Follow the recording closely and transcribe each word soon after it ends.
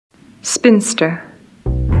Spinster.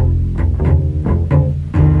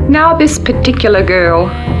 Now this particular girl,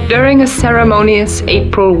 during a ceremonious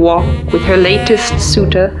April walk with her latest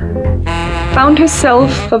suitor, found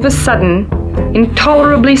herself of a sudden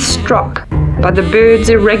intolerably struck by the birds'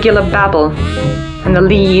 irregular babble and the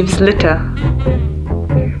leaves' litter.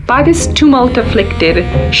 By this tumult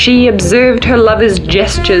afflicted, she observed her lover's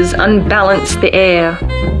gestures unbalance the air,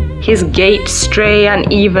 his gait stray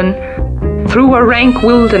uneven through a rank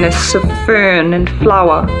wilderness of fern and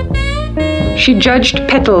flower. She judged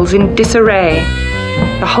petals in disarray,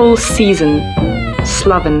 the whole season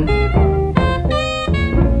sloven.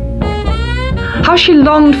 How she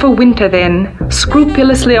longed for winter then,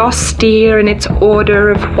 scrupulously austere in its order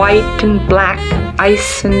of white and black,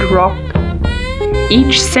 ice and rock,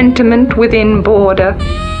 each sentiment within border,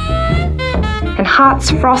 and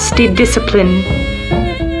heart's frosty discipline,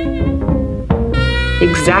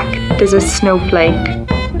 exact as a snowflake.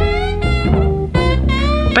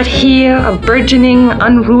 But here a burgeoning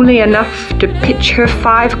unruly enough to pitch her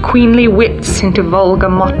 5 queenly wits into vulgar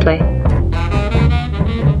motley.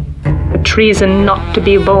 A treason not to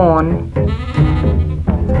be born.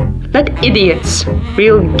 Let idiots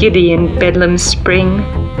reel giddy in Bedlam's spring.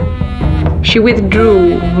 She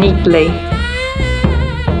withdrew neatly.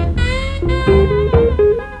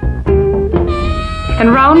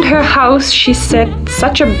 And round her house she set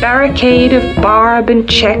such a barricade of barb and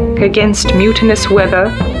check against mutinous weather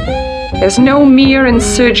as no mere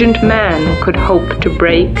insurgent man could hope to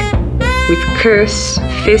break with curse,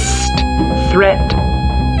 fist, threat,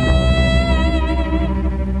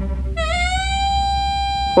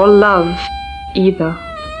 or love either.